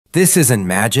This isn't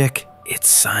magic. It's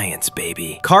science,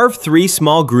 baby. Carve 3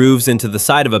 small grooves into the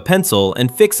side of a pencil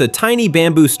and fix a tiny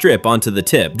bamboo strip onto the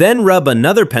tip. Then rub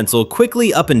another pencil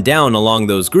quickly up and down along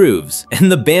those grooves, and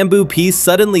the bamboo piece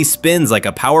suddenly spins like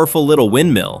a powerful little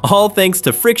windmill, all thanks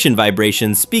to friction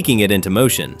vibrations speaking it into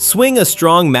motion. Swing a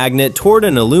strong magnet toward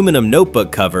an aluminum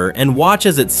notebook cover and watch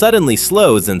as it suddenly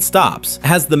slows and stops.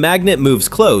 As the magnet moves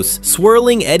close,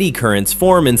 swirling eddy currents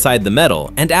form inside the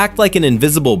metal and act like an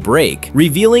invisible brake,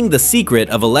 revealing the secret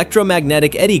of electromagnetic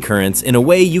eddy currents in a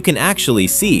way you can actually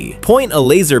see. Point a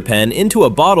laser pen into a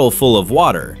bottle full of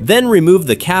water, then remove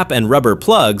the cap and rubber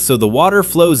plug so the water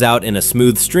flows out in a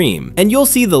smooth stream, and you'll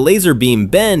see the laser beam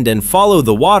bend and follow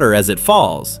the water as it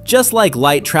falls, just like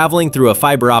light traveling through a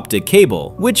fiber optic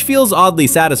cable, which feels oddly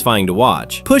satisfying to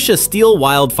watch. Push a steel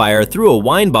wildfire through a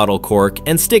wine bottle cork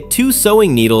and stick 2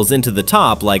 sewing needles into the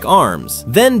top like arms.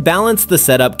 Then balance the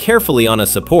setup carefully on a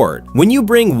support. When you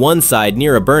bring one side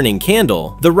near a burning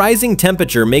candle, the rising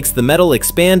temperature makes the metal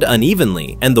expand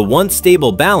unevenly, and the once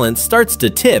stable balance starts to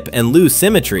tip and lose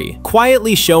symmetry,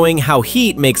 quietly showing how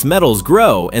heat makes metals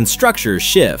grow and structures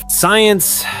shift.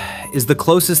 Science is the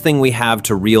closest thing we have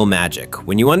to real magic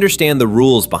when you understand the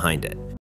rules behind it.